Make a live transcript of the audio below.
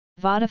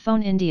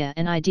Vodafone India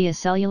and Idea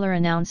Cellular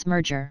announce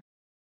merger.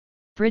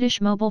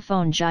 British mobile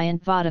phone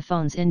giant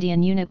Vodafone's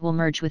Indian unit will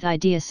merge with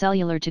Idea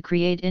Cellular to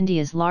create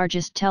India's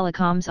largest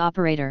telecoms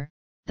operator,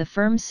 the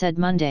firm said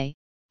Monday,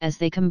 as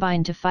they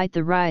combine to fight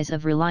the rise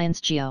of Reliance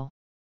Jio.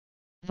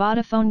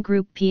 Vodafone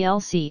Group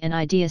plc and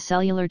Idea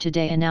Cellular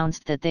today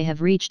announced that they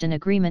have reached an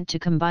agreement to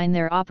combine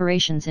their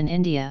operations in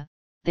India,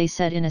 they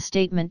said in a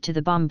statement to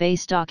the Bombay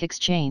Stock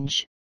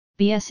Exchange,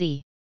 BSE.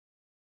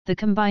 The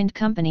combined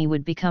company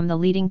would become the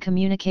leading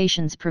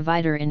communications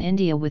provider in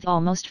India with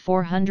almost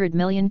 400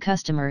 million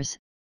customers,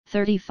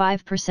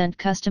 35%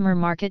 customer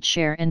market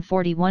share and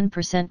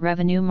 41%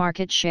 revenue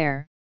market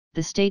share,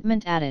 the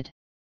statement added.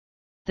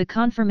 The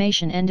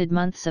confirmation ended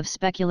months of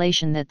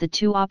speculation that the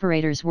two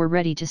operators were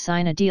ready to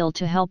sign a deal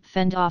to help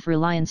fend off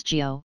Reliance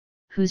Jio,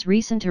 whose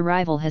recent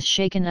arrival has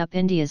shaken up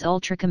India's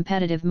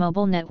ultra-competitive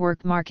mobile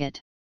network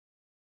market.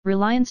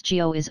 Reliance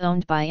Jio is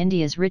owned by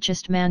India's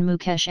richest man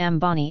Mukesh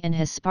Ambani and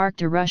has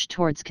sparked a rush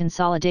towards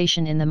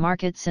consolidation in the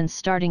market since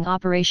starting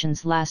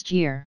operations last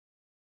year.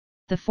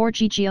 The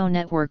 4G Jio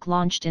network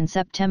launched in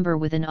September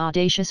with an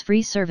audacious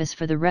free service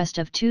for the rest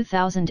of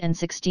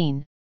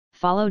 2016,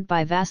 followed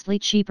by vastly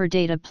cheaper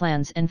data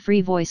plans and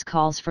free voice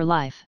calls for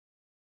life.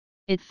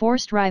 It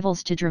forced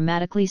rivals to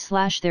dramatically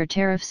slash their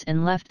tariffs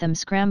and left them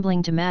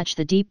scrambling to match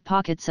the deep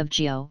pockets of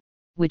Jio,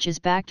 which is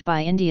backed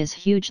by India's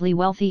hugely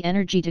wealthy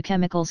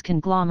energy-to-chemicals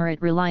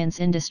conglomerate Reliance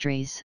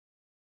Industries.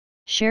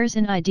 Shares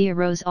in Idea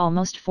rose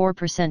almost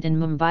 4% in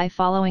Mumbai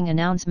following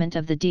announcement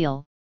of the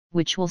deal,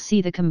 which will see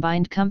the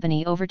combined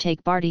company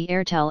overtake Bharti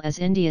Airtel as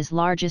India's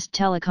largest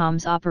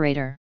telecoms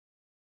operator.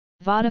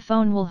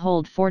 Vodafone will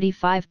hold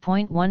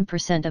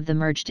 45.1% of the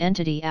merged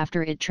entity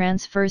after it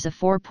transfers a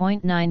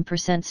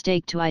 4.9%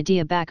 stake to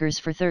Idea backers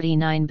for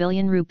 39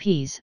 billion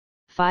rupees,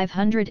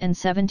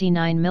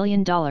 $579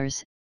 million,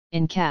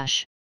 in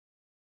cash.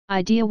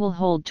 Idea will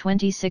hold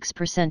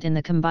 26% in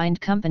the combined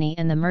company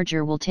and the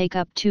merger will take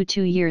up to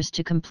 2 years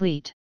to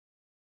complete.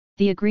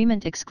 The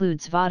agreement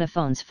excludes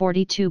Vodafone's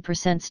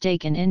 42%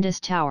 stake in Indus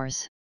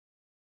Towers.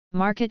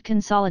 Market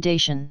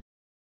consolidation.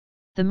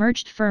 The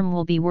merged firm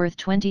will be worth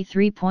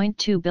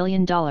 $23.2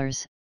 billion,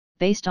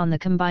 based on the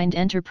combined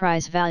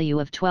enterprise value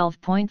of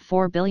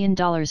 $12.4 billion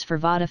for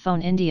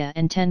Vodafone India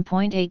and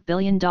 $10.8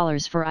 billion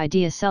for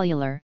Idea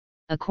Cellular,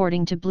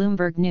 according to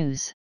Bloomberg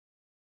News.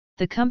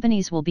 The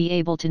companies will be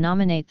able to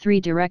nominate 3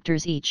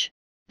 directors each,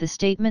 the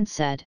statement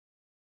said.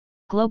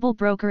 Global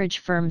brokerage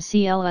firm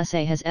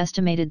CLSA has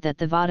estimated that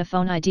the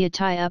Vodafone Idea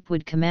tie-up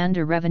would command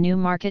a revenue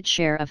market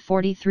share of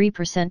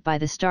 43% by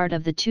the start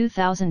of the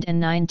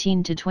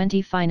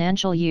 2019-20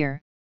 financial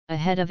year,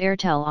 ahead of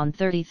Airtel on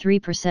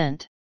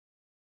 33%.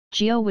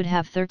 Jio would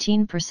have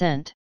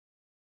 13%.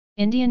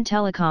 Indian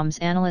telecoms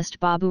analyst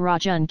Babu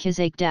Rajan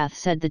Kizakdath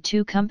said the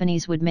two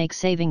companies would make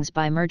savings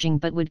by merging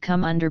but would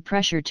come under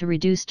pressure to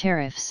reduce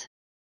tariffs.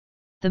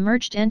 The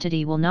merged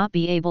entity will not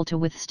be able to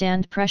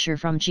withstand pressure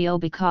from Jio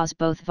because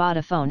both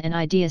Vodafone and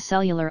Idea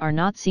Cellular are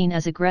not seen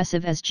as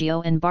aggressive as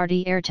Jio and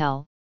Bharti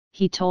Airtel,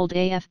 he told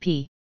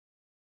AFP.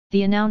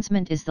 The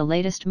announcement is the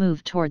latest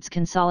move towards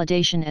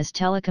consolidation as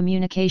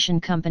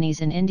telecommunication companies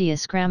in India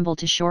scramble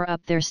to shore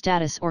up their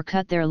status or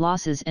cut their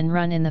losses and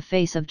run in the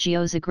face of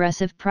Jio's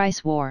aggressive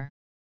price war.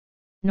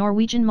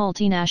 Norwegian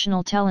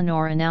multinational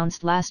Telenor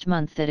announced last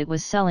month that it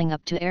was selling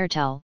up to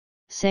Airtel,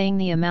 saying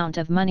the amount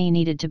of money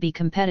needed to be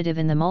competitive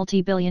in the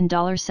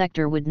multi-billion-dollar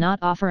sector would not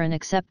offer an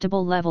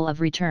acceptable level of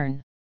return.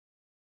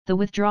 The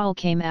withdrawal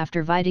came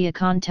after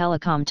Videocon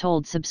Telecom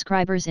told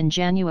subscribers in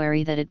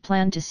January that it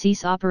planned to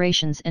cease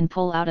operations and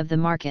pull out of the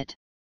market.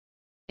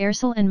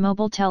 Aircel and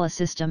Mobile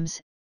Telesystems,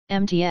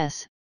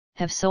 MTS,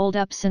 have sold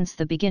up since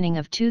the beginning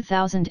of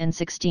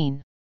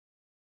 2016.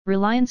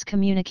 Reliance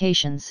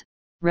Communications,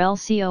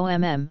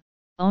 REL-COMM,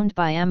 owned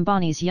by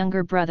Ambani's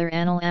younger brother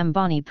Anil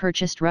Ambani,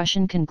 purchased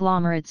Russian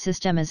conglomerate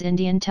Sistema's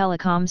Indian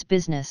telecoms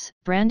business,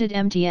 branded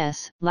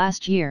MTS,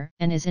 last year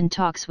and is in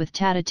talks with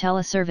Tata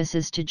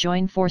Teleservices to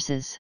join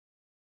forces.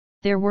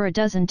 There were a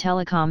dozen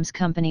telecoms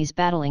companies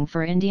battling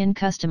for Indian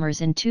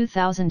customers in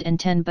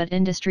 2010, but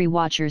industry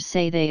watchers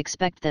say they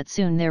expect that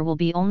soon there will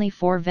be only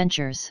 4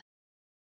 ventures.